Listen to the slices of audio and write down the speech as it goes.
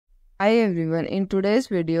Hi everyone, in today's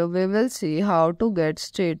video we will see how to get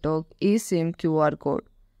Straight Talk eSIM QR code.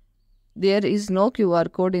 There is no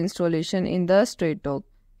QR code installation in the Straight Talk.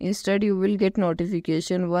 Instead you will get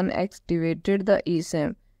notification when activated the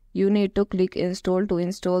eSIM. You need to click install to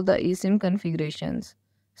install the eSIM configurations.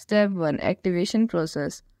 Step 1. Activation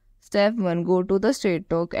process. Step 1. Go to the Straight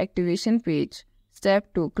Talk activation page.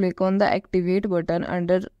 Step 2. Click on the activate button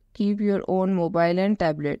under keep your own mobile and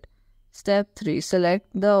tablet. Step 3. Select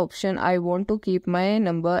the option I want to keep my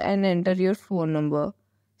number and enter your phone number.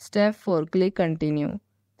 Step 4. Click continue.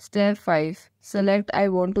 Step 5. Select I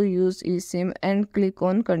want to use eSIM and click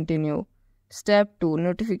on continue. Step 2.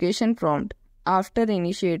 Notification prompt. After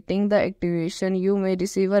initiating the activation, you may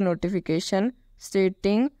receive a notification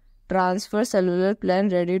stating transfer cellular plan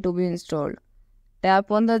ready to be installed.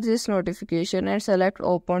 Tap on this notification and select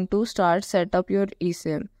open to start set up your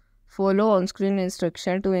eSIM. Follow on-screen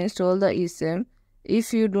instruction to install the eSIM.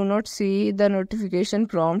 If you do not see the notification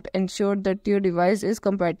prompt, ensure that your device is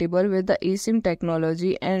compatible with the eSIM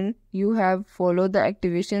technology and you have followed the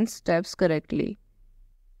activation steps correctly.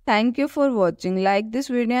 Thank you for watching. Like this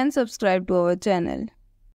video and subscribe to our channel.